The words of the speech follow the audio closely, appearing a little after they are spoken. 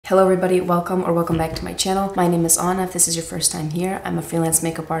Hello everybody, welcome back to my channel. My name is Anna. If this is your first time here, I'm a freelance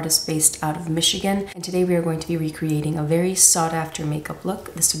makeup artist based out of Michigan, and today we are going to be recreating a very sought after makeup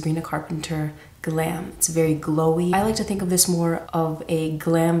look, the Sabrina Carpenter Glam. It's very glowy. I like to think of this more of a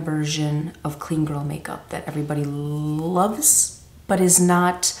glam version of clean girl makeup that everybody loves, but is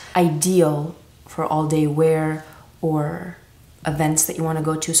not ideal for all day wear or events that you want to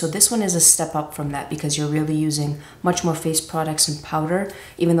go to. So this one is a step up from that because you're really using much more face products and powder.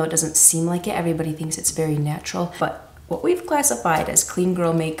 Even though it doesn't seem like it, everybody thinks it's very natural. But what we've classified as clean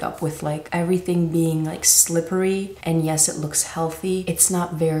girl makeup, with like everything being like slippery, and yes, it looks healthy, it's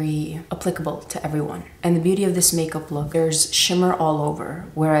not very applicable to everyone. And the beauty of this makeup look, there's shimmer all over.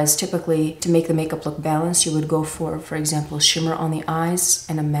 Whereas typically to make the makeup look balanced, you would go for example, shimmer on the eyes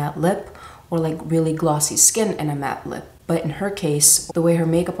and a matte lip, or like really glossy skin and a matte lip. But in her case, the way her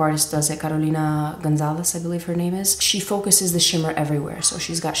makeup artist does it, Carolina Gonzalez, I believe her name is, she focuses the shimmer everywhere. So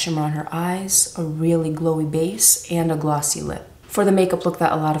she's got shimmer on her eyes, a really glowy base, and a glossy lip for the makeup look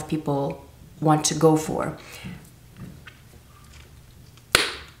that a lot of people want to go for.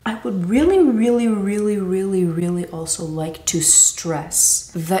 I would really also like to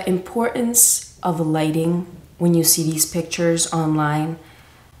stress the importance of lighting when you see these pictures online.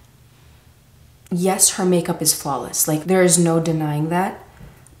 Yes, her makeup is flawless, like there is no denying that,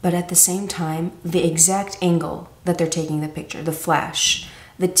 but at the same time, the exact angle that they're taking the picture, the flash,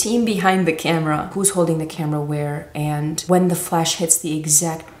 the team behind the camera, who's holding the camera where, and when the flash hits the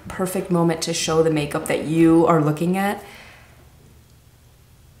exact perfect moment to show the makeup that you are looking at,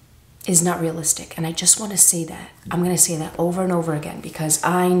 is not realistic. And I just want to say that. I'm going to say that over and over again because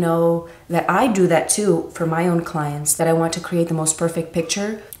I know that I do that too for my own clients, that I want to create the most perfect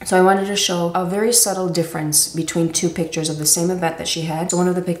picture. So I wanted to show a very subtle difference between two pictures of the same event that she had. So one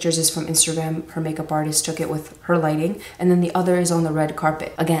of the pictures is from Instagram. Her makeup artist took it with her lighting, and then the other is on the red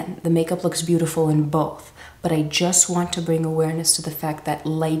carpet. Again, the makeup looks beautiful in both, but I just want to bring awareness to the fact that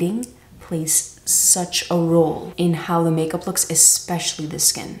lighting plays such a role in how the makeup looks, especially the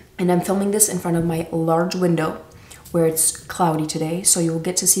skin. And I'm filming this in front of my large window where it's cloudy today, so you'll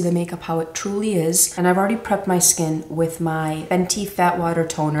get to see the makeup how it truly is. And I've already prepped my skin with my Fenty Fat Water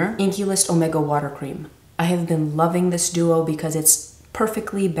Toner, Inky Omega Water Cream. I have been loving this duo because it's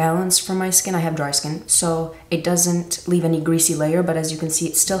perfectly balanced for my skin. I have dry skin, so it doesn't leave any greasy layer, but as you can see,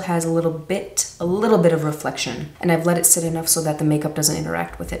 it still has a little bit of reflection. And I've let it sit enough so that the makeup doesn't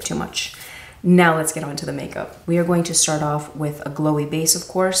interact with it too much. Now let's get on to the makeup. We are going to start off with a glowy base, of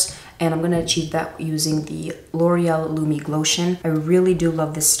course, and I'm going to achieve that using the L'Oreal Lumi Glotion. I really do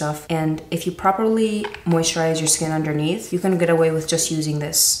love this stuff, and if you properly moisturize your skin underneath, you can get away with just using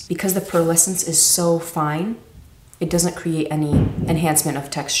this. Because the pearlescence is so fine, it doesn't create any enhancement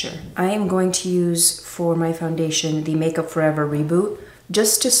of texture. I am going to use for my foundation the Makeup Forever Reboot,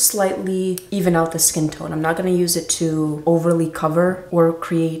 just to slightly even out the skin tone. I'm not going to use it to overly cover or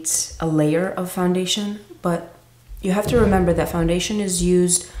create a layer of foundation, but you have to remember that foundation is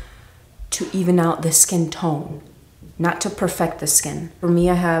used to even out the skin tone, not to perfect the skin. For me,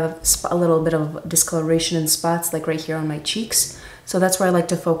 I have a little bit of discoloration in spots, like right here on my cheeks, so that's where I like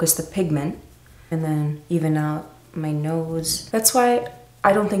to focus the pigment and then even out my nose. That's why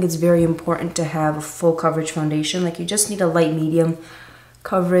I don't think it's very important to have a full coverage foundation. Like, you just need a light medium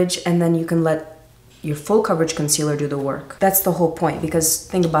coverage, and then you can let your full coverage concealer do the work. That's the whole point, because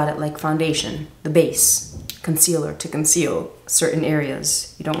think about it like foundation, the base, concealer to conceal certain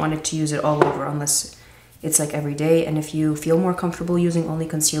areas. You don't want it to use it all over unless it's like every day. And if you feel more comfortable using only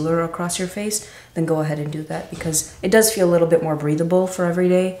concealer across your face, then go ahead and do that, because it does feel a little bit more breathable for every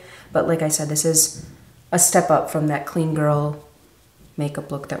day. But like I said, this is a step up from that clean girl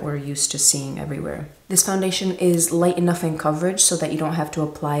makeup look that we're used to seeing everywhere. This foundation is light enough in coverage so that you don't have to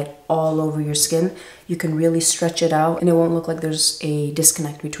apply it all over your skin. You can really stretch it out and it won't look like there's a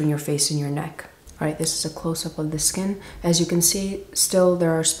disconnect between your face and your neck. All right, this is a close-up of the skin. As you can see, still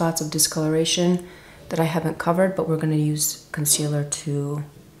there are spots of discoloration that I haven't covered, but we're gonna use concealer to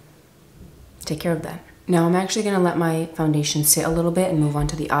take care of that. Now I'm actually gonna let my foundation sit a little bit and move on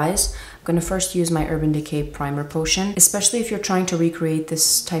to the eyes. I'm gonna first use my Urban Decay Primer Potion, especially if you're trying to recreate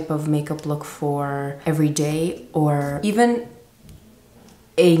this type of makeup look for every day or even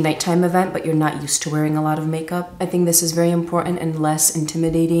a nighttime event, but you're not used to wearing a lot of makeup. I think this is very important and less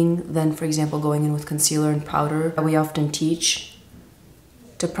intimidating than, for example, going in with concealer and powder. We often teach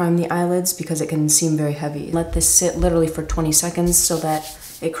to prime the eyelids because it can seem very heavy. Let this sit literally for 20 seconds so that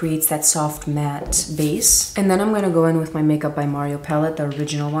it creates that soft matte base. And then I'm gonna go in with my Makeup by Mario palette, the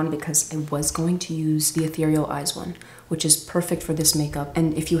original one, because I was going to use the Ethereal Eyes one, which is perfect for this makeup.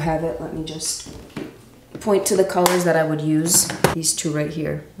 And if you have it, let me just point to the colors that I would use. These two right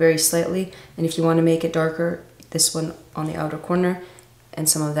here, very slightly. And if you want to make it darker, this one on the outer corner and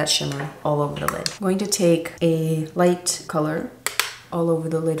some of that shimmer all over the lid. I'm going to take a light color all over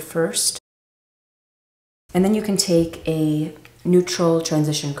the lid first. And then you can take a neutral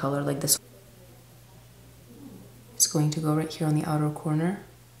transition color like this. It's going to go right here on the outer corner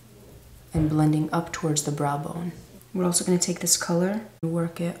and blending up towards the brow bone. We're also going to take this color and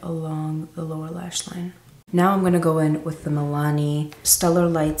work it along the lower lash line. Now I'm going to go in with the Milani Stellar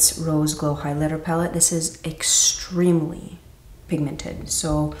Lights Rose Glow Highlighter Palette. This is extremely pigmented.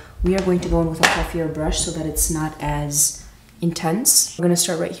 So we are going to go in with a puffier brush so that it's not as intense. We're going to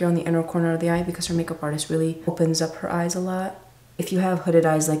start right here on the inner corner of the eye because our makeup artist really opens up her eyes a lot. If you have hooded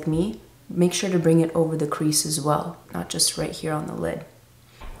eyes like me, make sure to bring it over the crease as well, not just right here on the lid.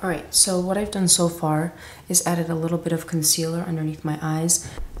 Alright, so what I've done so far is added a little bit of concealer underneath my eyes,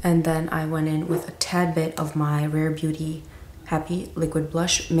 and then I went in with a tad bit of my Rare Beauty Happy Liquid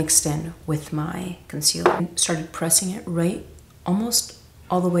Blush mixed in with my concealer. And started pressing it right almost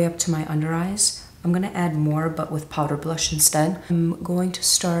all the way up to my under eyes. I'm going to add more, but with powder blush instead. I'm going to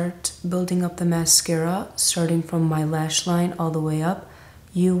start building up the mascara, starting from my lash line all the way up.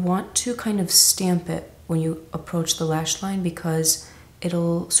 You want to kind of stamp it when you approach the lash line because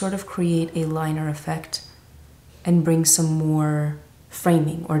it'll sort of create a liner effect and bring some more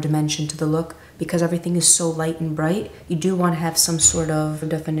framing or dimension to the look. Because everything is so light and bright, you do want to have some sort of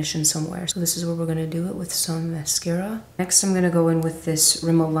definition somewhere. So this is where we're going to do it with some mascara. Next, I'm going to go in with this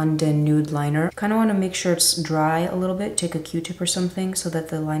Rimmel London Nude Liner. Kind of want to make sure it's dry a little bit. Take a Q-tip or something so that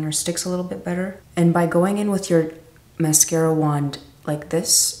the liner sticks a little bit better. And by going in with your mascara wand like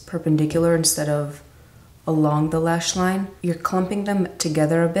this, perpendicular instead of along the lash line, you're clumping them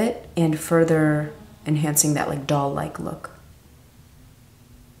together a bit and further enhancing that like doll-like look.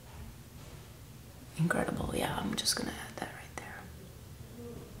 Incredible. Yeah, I'm just gonna add that right there.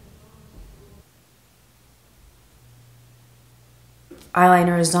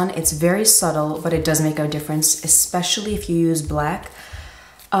 Eyeliner is done. It's very subtle, but it does make a difference, especially if you use black.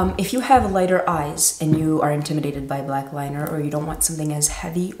 If you have lighter eyes and you are intimidated by black liner, or you don't want something as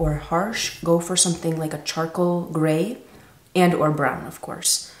heavy or harsh, go for something like a charcoal gray and or brown, of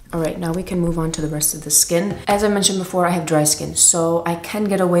course. All right, now we can move on to the rest of the skin. As I mentioned before, I have dry skin, so I can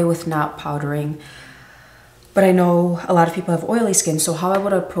get away with not powdering. But I know a lot of people have oily skin, so how I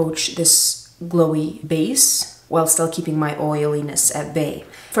would approach this glowy base while still keeping my oiliness at bay.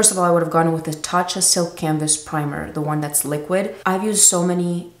 First of all, I would have gone in with the Tatcha Silk Canvas Primer, the one that's liquid. I've used so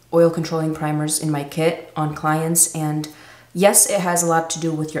many oil controlling primers in my kit on clients, and yes, it has a lot to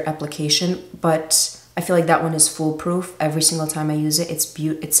do with your application, but I feel like that one is foolproof. Every single time I use it,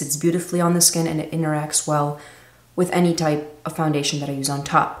 it sits beautifully on the skin and it interacts well with any type of foundation that I use on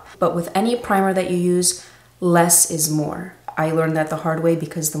top. But with any primer that you use, less is more. I learned that the hard way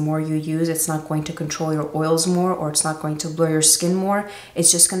because the more you use, it's not going to control your oils more, or it's not going to blur your skin more.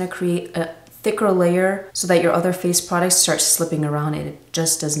 It's just going to create a thicker layer so that your other face products start slipping around it. It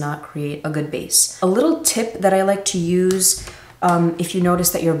just does not create a good base. A little tip that I like to use if you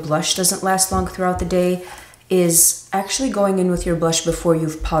notice that your blush doesn't last long throughout the day is actually going in with your blush before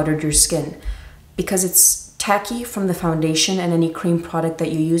you've powdered your skin. Because it's tacky from the foundation and any cream product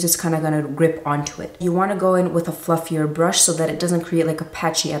that you use, it's kind of going to grip onto it. You want to go in with a fluffier brush so that it doesn't create like a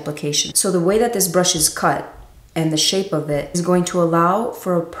patchy application. So the way that this brush is cut and the shape of it is going to allow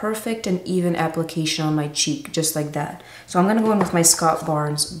for a perfect and even application on my cheek, just like that. So I'm going to go in with my Scott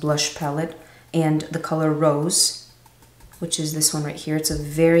Barnes blush palette and the color Rose, which is this one right here. It's a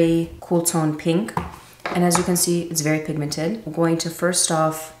very cool tone pink. And as you can see, it's very pigmented. I'm going to first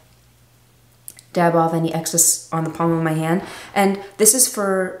off dab off any excess on the palm of my hand. And this is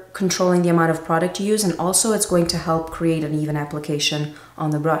for controlling the amount of product you use, and also it's going to help create an even application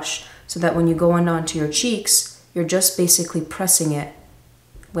on the brush so that when you go onto your cheeks, you're just basically pressing it.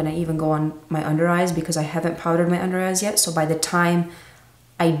 When I even go on my under eyes, because I haven't powdered my under eyes yet, so by the time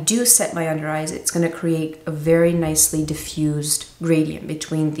I do set my under eyes, it's going to create a very nicely diffused gradient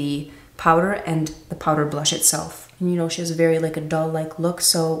between the powder and the powder blush itself. And you know, she has a very like a doll-like look,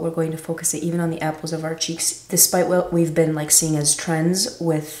 so we're going to focus it even on the apples of our cheeks. Despite what we've been like seeing as trends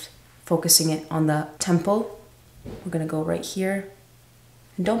with focusing it on the temple, we're gonna go right here.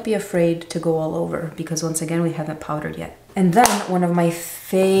 And don't be afraid to go all over, because once again, we haven't powdered yet. And then one of my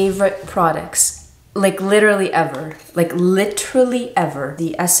favorite products, like literally ever,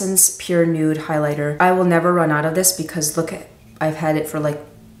 the Essence Pure Nude Highlighter. I will never run out of this because look at, I've had it for like,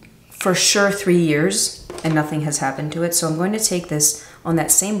 for sure 3 years and nothing has happened to it. So I'm going to take this on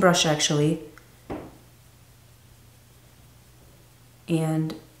that same brush actually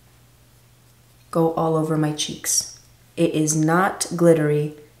and go all over my cheeks. It is not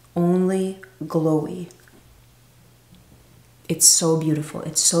glittery, only glowy. It's so beautiful.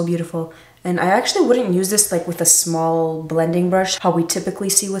 It's so beautiful. And I actually wouldn't use this like with a small blending brush, how we typically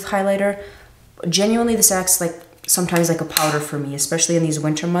see with highlighter. Genuinely, this acts like sometimes like a powder for me, especially in these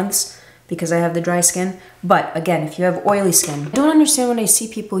winter months because I have the dry skin. But again, if you have oily skin, I don't understand when I see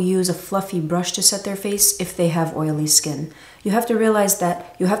people use a fluffy brush to set their face if they have oily skin. You have to realize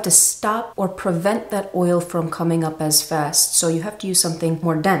that you have to stop or prevent that oil from coming up as fast. So you have to use something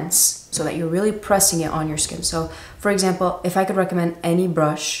more dense so that you're really pressing it on your skin. So for example, if I could recommend any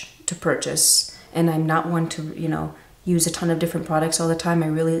brush to purchase, and I'm not one to, you know, use a ton of different products all the time, I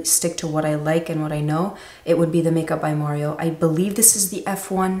really stick to what I like and what I know, it would be the Makeup by Mario. I believe this is the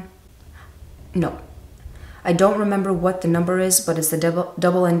F1. No. I don't remember what the number is, but it's the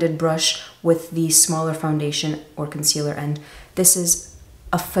double-ended brush with the smaller foundation or concealer end. This is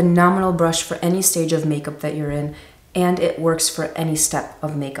a phenomenal brush for any stage of makeup that you're in, and it works for any step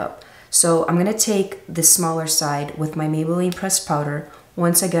of makeup. So I'm gonna take the smaller side with my Maybelline pressed powder.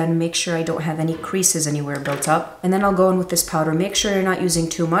 Once again, make sure I don't have any creases anywhere built up. And then I'll go in with this powder. Make sure you're not using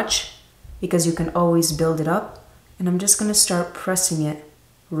too much because you can always build it up. And I'm just gonna start pressing it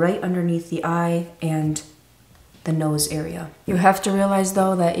right underneath the eye and the nose area. You have to realize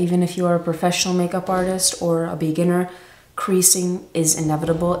though that even if you are a professional makeup artist or a beginner, creasing is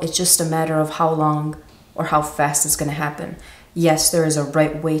inevitable. It's just a matter of how long or how fast it's gonna happen. Yes, there is a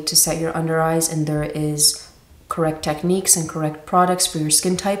right way to set your under eyes and there is correct techniques and correct products for your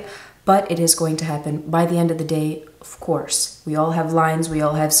skin type, but it is going to happen. By the end of the day, of course, we all have lines, we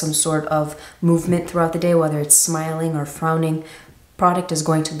all have some sort of movement throughout the day, whether it's smiling or frowning. Product is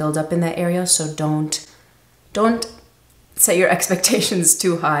going to build up in that area, so don't set your expectations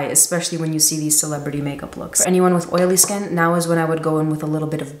too high, especially when you see these celebrity makeup looks. For anyone with oily skin, now is when I would go in with a little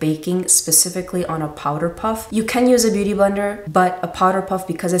bit of baking, specifically on a powder puff. You can use a beauty blender, but a powder puff,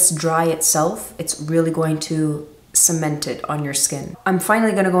 because it's dry itself, it's really going to cement it on your skin. I'm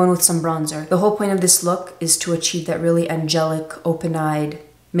finally gonna go in with some bronzer. The whole point of this look is to achieve that really angelic, open-eyed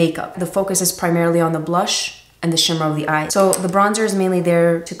makeup. The focus is primarily on the blush and the shimmer of the eye. So the bronzer is mainly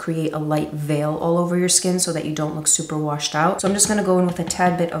there to create a light veil all over your skin so that you don't look super washed out. So I'm just gonna go in with a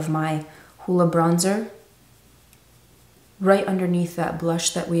tad bit of my Hoola bronzer right underneath that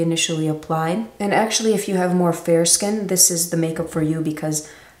blush that we initially applied. And actually, if you have more fair skin, this is the makeup for you because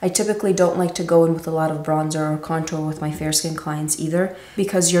I typically don't like to go in with a lot of bronzer or contour with my fair skin clients either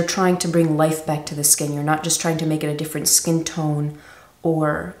because you're trying to bring life back to the skin. You're not just trying to make it a different skin tone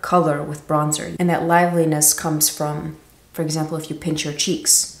or color with bronzer. And that liveliness comes from, for example, if you pinch your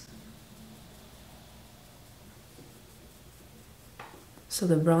cheeks. So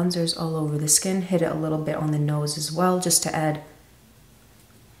the bronzer's all over the skin. Hit it a little bit on the nose as well, just to add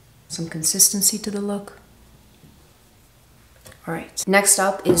some consistency to the look. All right, next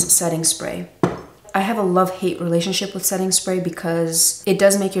up is setting spray. I have a love-hate relationship with setting spray because it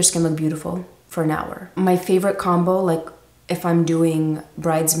does make your skin look beautiful for an hour. My favorite combo, like if I'm doing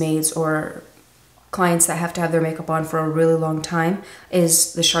bridesmaids or clients that have to have their makeup on for a really long time,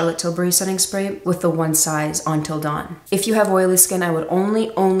 is the Charlotte Tilbury setting spray with the one size on Till Dawn. If you have oily skin, I would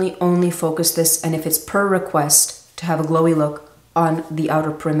only focus this, and if it's per request, to have a glowy look on the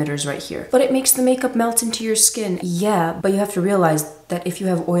outer perimeters right here. But it makes the makeup melt into your skin. Yeah, but you have to realize that if you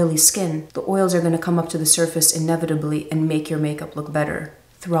have oily skin, the oils are gonna come up to the surface inevitably and make your makeup look better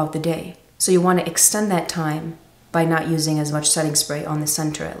throughout the day. So you wanna extend that time by not using as much setting spray on the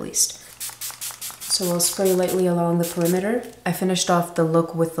center at least. So I'll spray lightly along the perimeter. I finished off the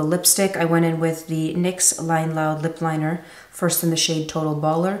look with the lipstick. I went in with the NYX Line Loud lip liner, first in the shade Total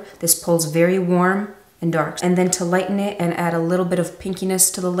Baller. This pulls very warm and dark. And then to lighten it and add a little bit of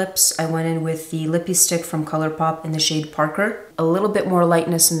pinkiness to the lips, I went in with the Lippie stick from Colourpop in the shade Parker. A little bit more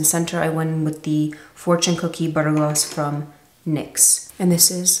lightness in the center, I went in with the Fortune Cookie Butter Gloss from NYX. And this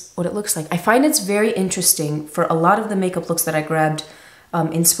is what it looks like. I find it's very interesting for a lot of the makeup looks that I grabbed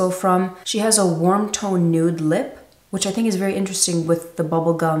inspo from. She has a warm tone nude lip, which I think is very interesting with the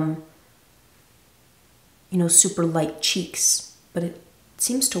bubblegum, you know, super light cheeks, but it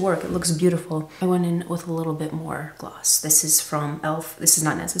seems to work. It looks beautiful. I went in with a little bit more gloss. This is from e.l.f. This is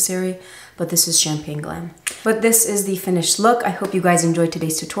not necessary, but this is Champagne Glam. But this is the finished look. I hope you guys enjoyed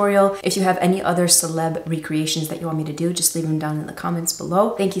today's tutorial. If you have any other celeb recreations that you want me to do, just leave them down in the comments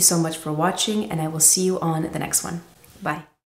below. Thank you so much for watching, and I will see you on the next one. Bye.